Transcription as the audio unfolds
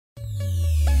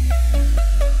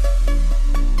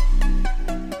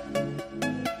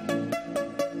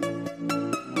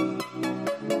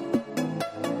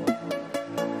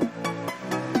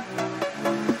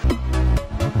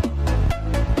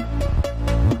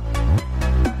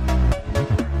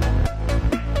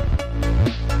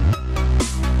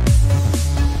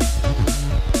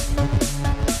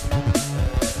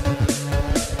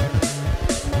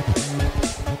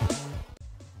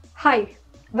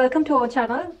Welcome to our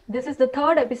channel. This is the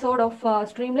third episode of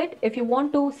Streamlit. If you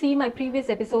want to see my previous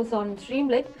episodes on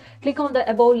Streamlit, click on the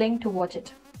above link to watch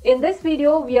it. In this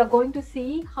video, we are going to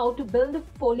see how to build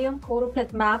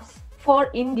folium-choropleth maps for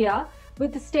India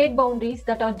with state boundaries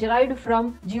that are derived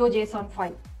from GeoJSON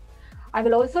file. I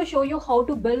will also show you how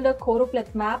to build a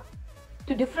choropleth map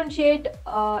to differentiate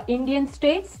Indian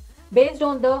states based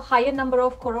on the higher number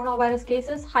of coronavirus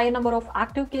cases, higher number of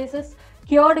active cases,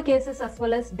 cured cases as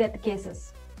well as death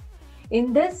cases.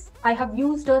 In this, I have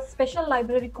used a special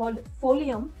library called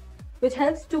Folium, which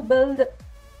helps to build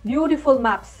beautiful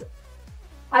maps.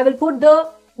 I will put the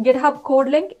GitHub code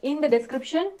link in the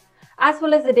description as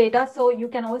well as the data, so you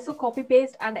can also copy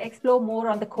paste and explore more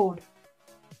on the code.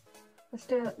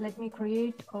 First, let me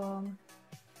create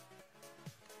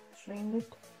Streamlit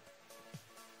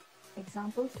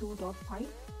example 2.py.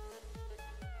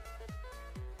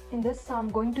 In this, I'm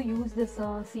going to use this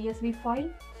CSV file.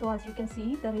 So as you can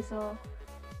see, there is a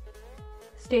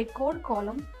state code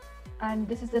column, and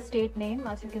this is the state name.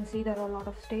 As you can see, there are a lot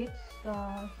of states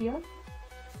here,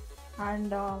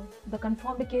 and the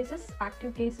confirmed cases,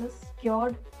 active cases,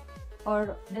 cured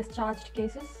or discharged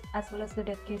cases, as well as the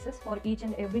death cases for each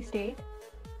and every state.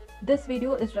 This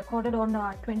video is recorded on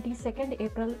 22nd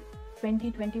April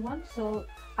 2021. So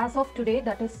as of today,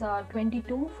 that is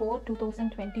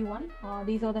 22/4/2021,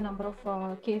 these are the number of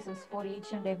cases for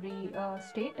each and every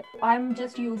state. I'm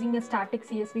just using a static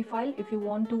CSV file. If you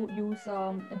want to use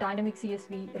dynamic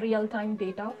CSV real-time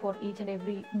data for each and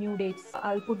every new dates,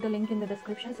 I'll put the link in the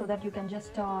description so that you can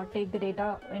just take the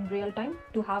data in real time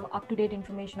to have up-to-date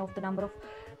information of the number of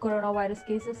coronavirus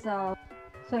cases.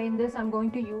 So in this, I'm going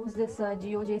to use this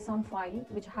GeoJSON file,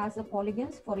 which has the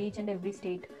polygons for each and every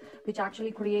state, which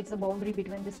actually creates a boundary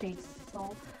between the states.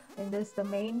 So in this, the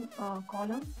main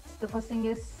column, the first thing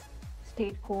is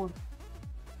state code,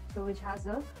 so which has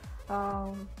a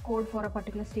code for a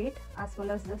particular state as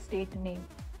well as the state name,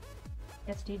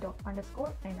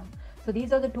 st_nm. So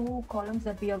these are the two columns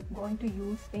that we are going to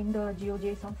use in the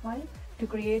GeoJSON file to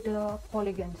create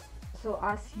polygons. So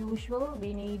as usual,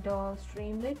 we need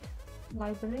Streamlit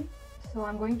library. So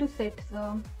I'm going to set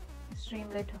the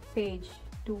Streamlit page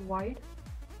to wide.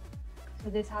 So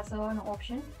this has an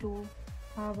option to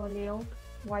have a layout,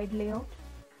 wide layout.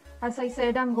 As I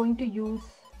said, I'm going to use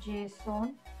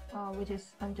JSON, which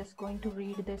is, I'm just going to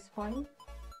read this file,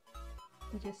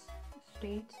 which is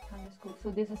states underscore.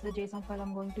 So this is the JSON file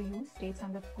I'm going to use, states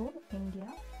underscore India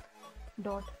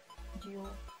dot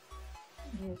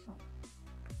GeoJSON.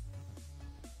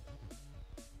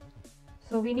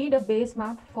 So we need a base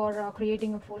map for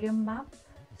creating a folium map.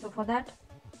 So for that,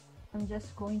 I'm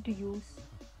just going to use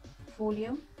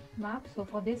folium map. So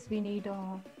for this, we need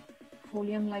a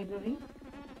folium library.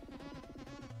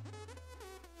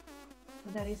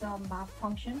 So there is a map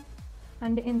function,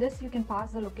 and in this you can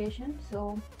pass the location.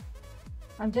 So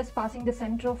I'm just passing the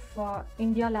center of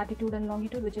India latitude and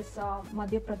longitude, which is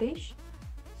Madhya Pradesh.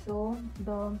 So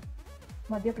the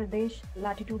Madhya Pradesh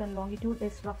latitude and longitude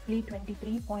is roughly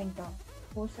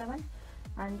 23.47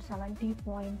 and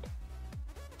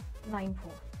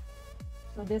 70.94.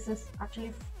 So this is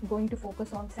actually going to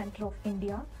focus on center of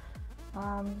India,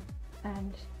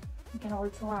 and you can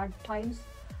also add tiles.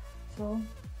 So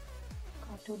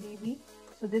Car2DB.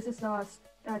 So this is tiles.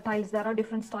 There are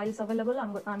different styles available.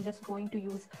 I'm just going to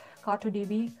use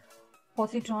Car2DB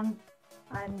positron,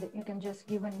 and you can just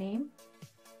give a name.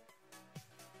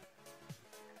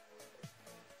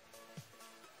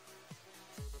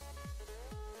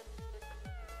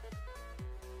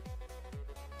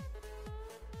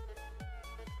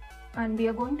 And we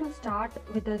are going to start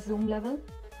with a zoom level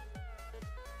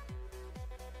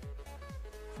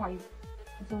 5,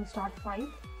 zoom start 5,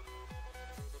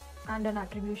 and an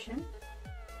attribution.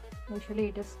 Usually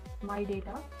it is my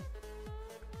data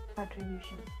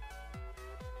attribution.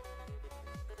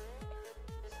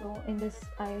 So in this,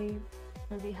 I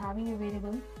will be having a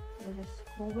variable which is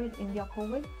COVID, India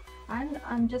COVID, and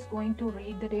I'm just going to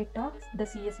read the data, the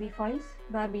CSV files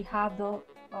where we have the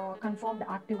confirmed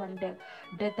active and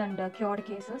death and cured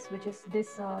cases, which is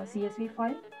this CSV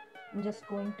file. I'm just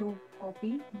going to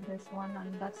copy this one,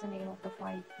 and that's the name of the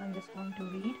file. I'm just going to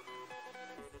read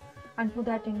and put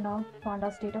that in the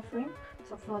pandas data frame.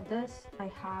 So for this, I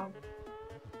have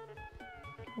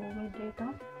COVID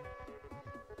data.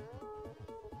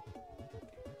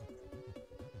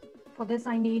 For this,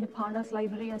 I need pandas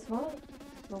library as well.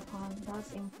 So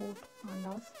pandas, import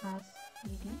pandas as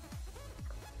ed.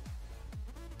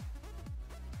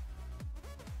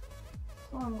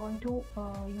 So I'm going to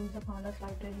use the pandas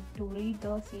library to read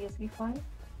the CSV file,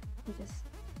 which is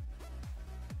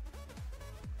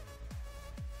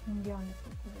India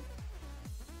underscore.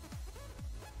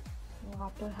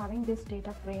 after having this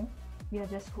data frame, we are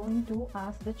just going to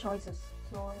ask the choices.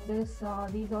 So in this,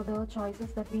 these are the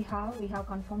choices that we have. We have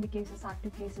confirmed cases,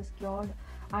 active cases, cured,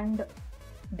 and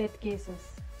death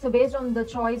cases. So based on the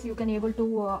choice, you can able to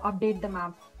update the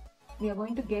map. We are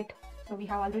going to get, so we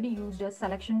have already used a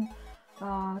selection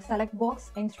select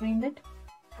box in Streamlit.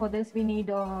 For this, we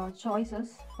need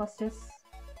choices. First is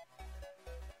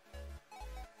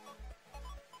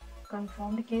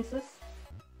confirmed cases,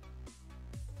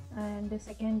 and the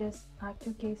second is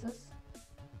active cases,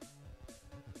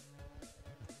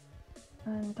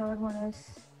 and third one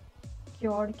is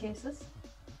cured cases,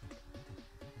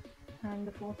 and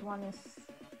the fourth one is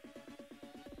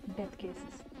death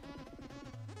cases.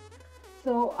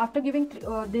 So after giving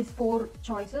these 4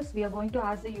 choices, we are going to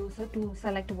ask the user to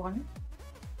select one,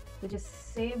 which is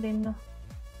saved in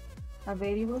a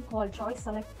variable called choice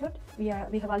selected. We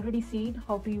have already seen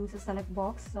how to use a select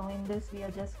box. So in this, we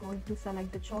are just going to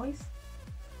select the choice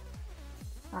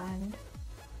and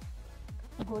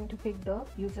going to pick the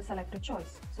user selected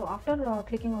choice. So after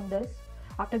clicking on this,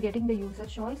 after getting the user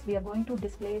choice, we are going to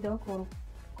display the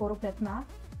choropleth map.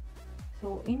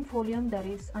 So in Folium, there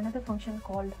is another function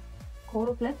called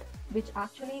choropleth, which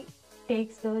actually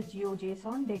takes the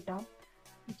GeoJSON data,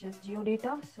 which is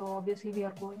geodata. So obviously we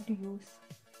are going to use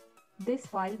this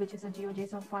file, which is a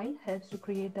GeoJSON file, helps to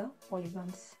create the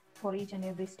polygons for each and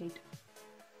every state.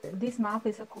 This map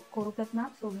is a choropleth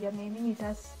map, so we are naming it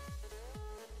as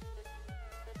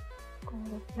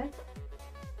choropleth,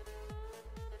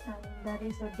 and that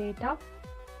is the data.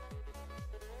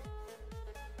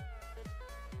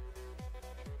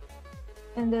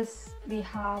 In this, we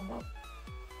are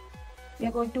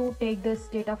going to take this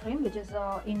data frame, which is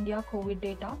India COVID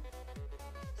data.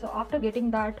 So after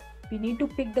getting that, we need to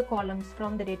pick the columns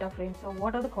from the data frame. So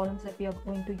what are the columns that we are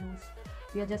going to use?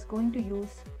 We are just going to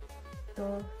use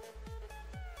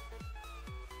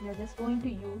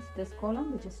this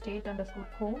column, which is state underscore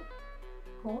code.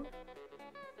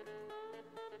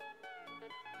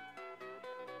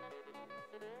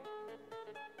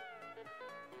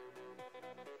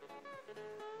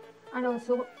 And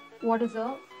also what is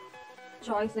the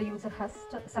choice the user has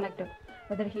selected,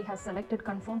 whether he has selected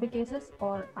confirmed cases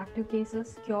or active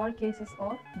cases, cured cases,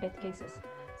 or death cases.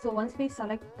 So once we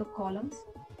select the columns,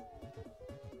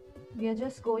 we are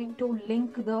just going to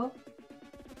link the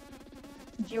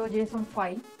GeoJSON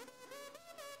file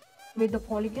with the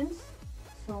polygons.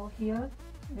 So here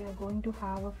we are going to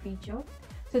have a feature.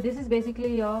 So this is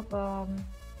basically a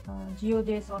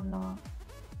GeoJSON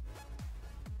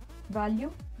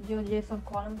value, GeoJSON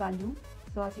column value.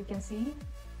 So as you can see,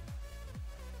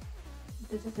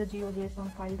 this is the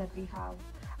GeoJSON file that we have,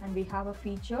 and we have a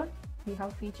feature.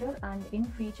 And in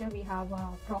feature we have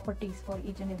properties for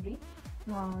each and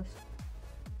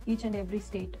every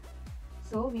state.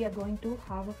 So we are going to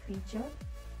have a feature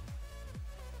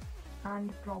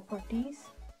and properties.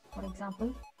 For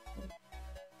example,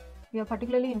 we are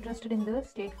particularly interested in the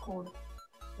state code.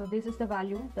 So this is the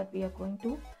value that we are going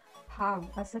to have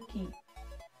as a key.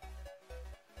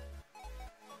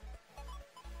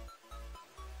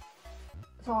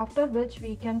 So after which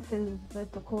we can fill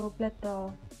with the choropleth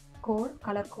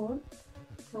color code.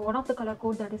 So one of the color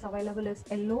code that is available is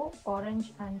yellow,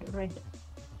 orange, and red.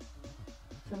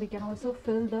 So we can also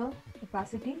fill the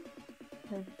opacity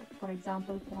with, for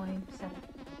example, 0.7,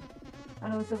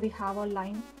 and also we have a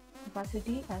line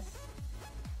opacity as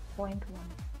 0.1,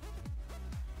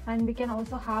 and we can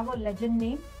also have a legend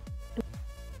name to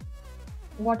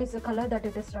what is the color that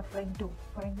it is referring to.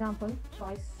 For example,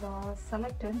 choice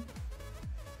selected.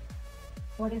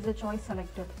 What is the choice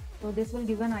selected? So this will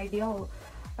give an idea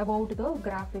about the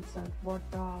graph itself, what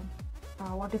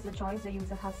is the choice the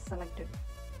user has selected.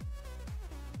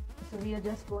 So we are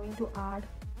just going to add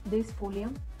this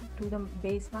folium to the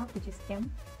base map, which is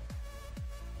M.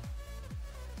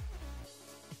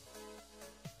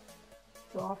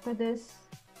 So after this,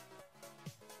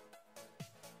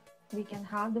 we can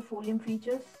have the folium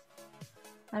features,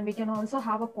 and we can also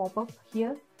have a pop-up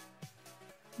here,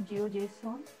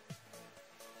 GeoJSON,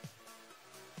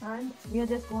 and we are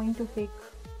just going to pick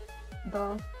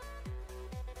the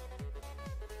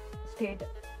state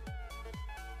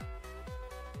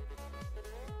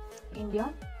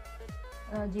India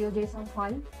GeoJSON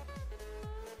file,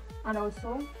 and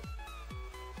also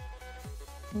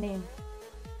name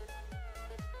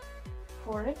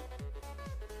for it.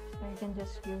 So you can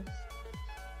just use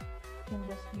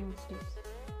states,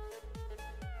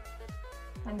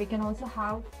 and we can also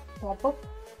have pop-up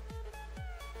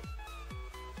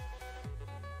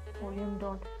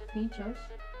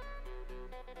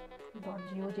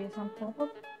folium.features.geojson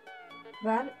pop-up,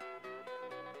 where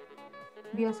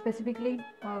we are specifically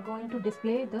going to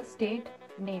display the state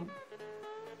name.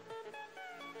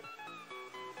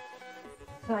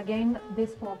 So again,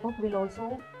 this pop-up will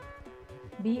also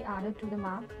be added to the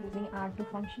map using add to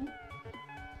function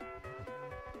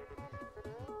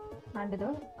and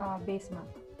the base map.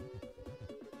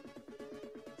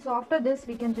 So after this,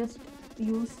 we can just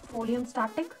use folium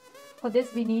static. For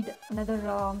this, we need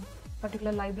another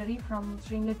particular library from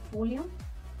Streamlit Folio.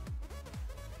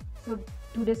 So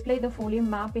to display the folium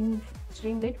map in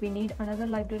Streamlit, we need another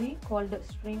library called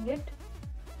Streamlit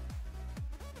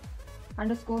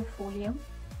 _ folium.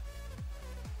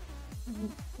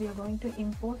 We are going to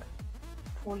import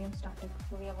folium static.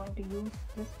 So we are going to use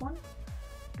this one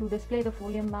to display the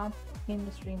folium map in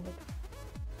the Streamlit.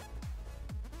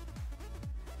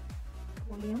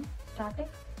 Folium static,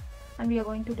 and we are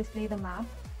going to display the map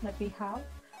that we have,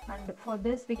 and for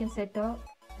this we can set a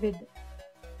width.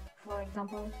 For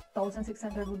example,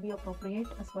 1600 would be appropriate,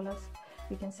 as well as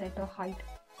we can set a height.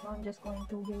 So I'm just going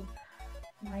to give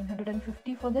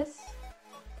 950 for this.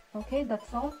 Okay,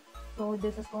 that's all. So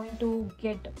this is going to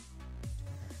get,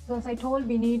 so as I told,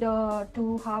 we need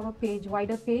to have a page,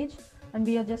 wider page, and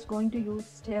we are just going to use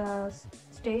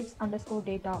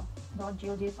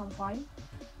states_data.geojson file,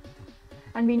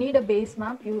 and we need a base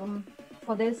map.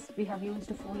 For this we have used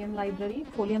a folium library,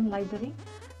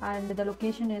 and the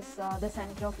location is the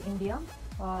center of India,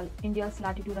 India's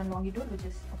latitude and longitude, which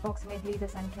is approximately the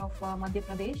center of Madhya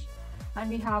Pradesh. And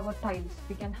we have tiles.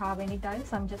 We can have any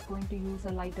tiles. I'm just going to use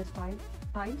the lightest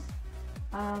tiles.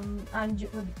 And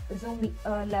zoom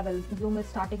level. Zoom is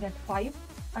starting at 5,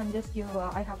 and just give.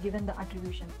 I have given the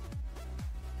attribution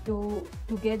to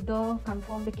get the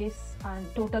confirmed case and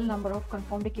total number of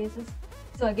confirmed cases.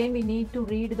 So again, we need to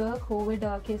read the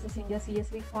COVID cases India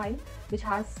CSV file, which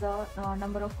has the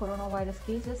number of coronavirus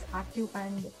cases, active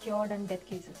and cured and death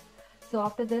cases. So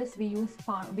after this, we used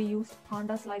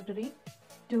pandas library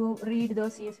to read the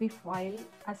CSV file,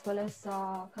 as well as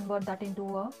convert that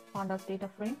into a pandas data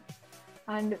frame.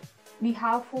 And we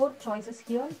have 4 choices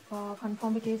here: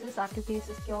 confirmed cases, active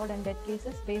cases, cured and dead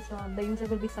cases. Based on the user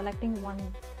will be selecting one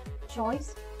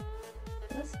choice,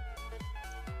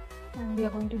 and we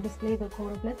are going to display the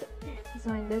choroplth.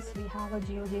 So in this we have a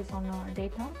GeoJSON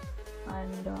data,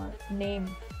 and name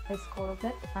is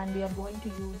choropleth, and we are going to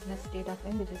use this data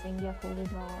frame, which is India COVID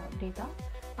data.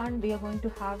 And we are going to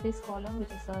have this column, which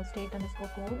is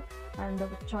state_code and the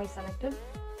choice selected,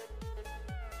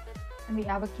 and we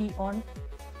have a key on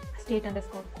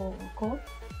state_code.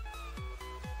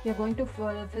 We are going to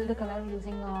fill the color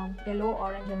using yellow,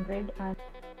 orange and red, and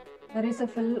there is a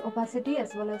fill opacity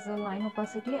as well as a line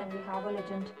opacity, and we have a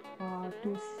legend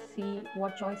to see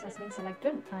what choice has been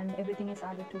selected, and everything is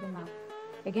added to the map.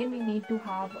 Again, we need to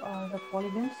have the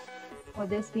polygons. For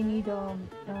this we need a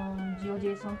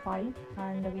GeoJSON file,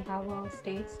 and we have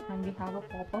states, and we have a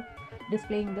pop-up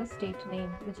displaying the state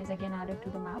name, which is again added to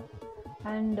the map.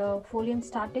 And folium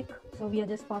static, so we are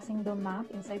just passing the map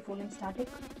inside folium static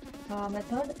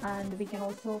method, and we can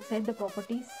also set the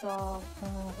properties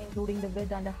including the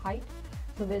width and the height.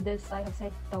 So with this I have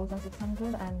set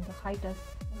 1600 and the height as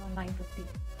 950.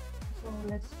 So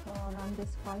let's run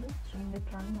this file,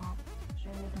 streamlit run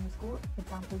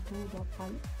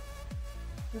streamlit_example2.5.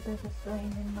 So this is the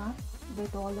Indian map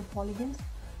with all the polygons.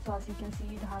 So as you can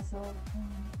see, it has a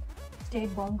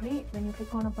state boundary. When you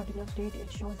click on a particular state, it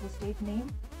shows the state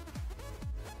name.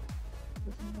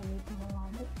 This is the way to go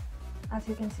around it. As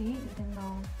you can see, you can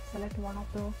now select one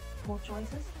of the 4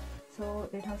 choices. So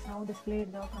it has now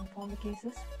displayed the confirmed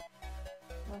cases.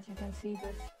 So as you can see,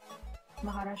 this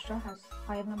Maharashtra has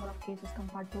higher number of cases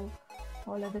compared to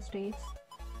all other states,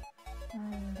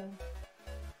 and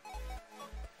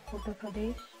Uttar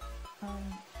Pradesh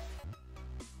and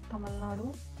Tamil Nadu,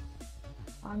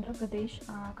 Andhra Pradesh,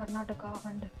 Karnataka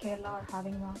and Kerala are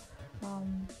having a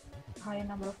higher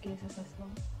number of cases as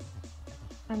well,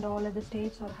 and all other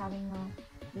states are having a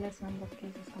less number of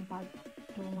cases compared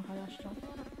to Maharashtra,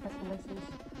 as well as this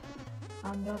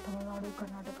Andhra, Tamil Nadu,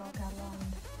 Karnataka, Kerala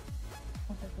and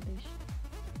Uttar Pradesh.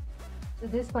 So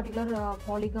this particular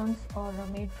polygons are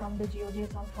made from the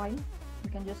GeoJSON file. You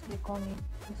can just click on it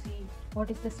to see what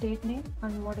is the state name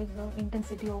and what is the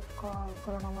intensity of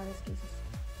coronavirus cases.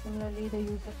 Similarly, the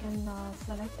user can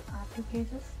select active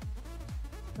cases.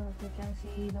 So you can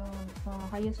see the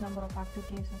highest number of active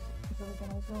cases. So we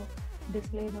can also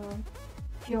display the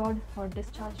cured or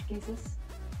discharged cases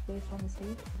based on the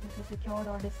state. This is secured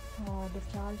or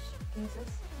discharged cases.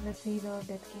 Let's see the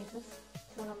death cases.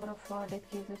 So number of death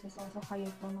cases is also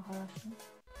higher for Maharashtra.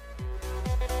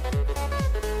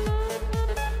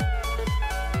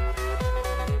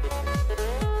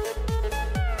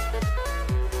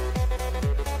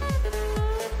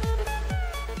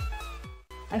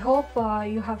 I hope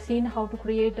you have seen how to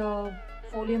create a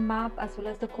folium map as well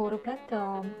as the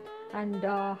choropleth, and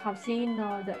have seen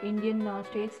the Indian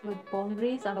states with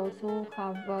boundaries, and also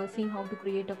have seen how to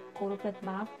create a choropleth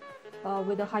map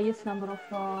with the highest number of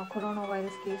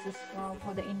coronavirus cases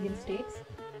for the Indian states.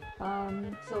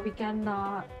 So we can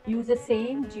use the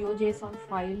same GeoJSON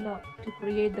file to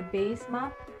create the base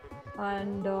map,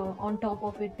 and on top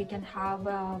of it we can have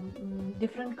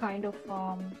different kind of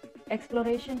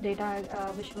exploration data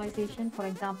visualization. For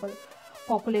example,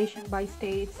 population by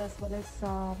states, as well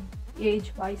as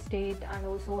age by state, and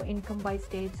also income by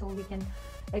state. So we can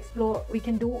explore, we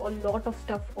can do a lot of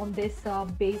stuff on this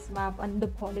base map and the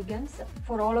polygons.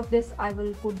 For all of this, I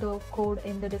will put the code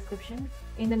in the description.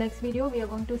 In the next video, we are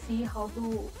going to see how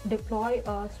to deploy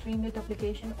a Streamlit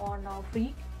application on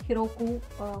free Heroku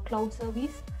cloud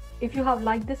service. If you have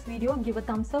liked this video, give a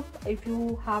thumbs up. If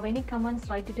you have any comments,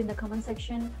 write it in the comment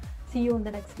section. See you in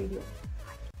the next video.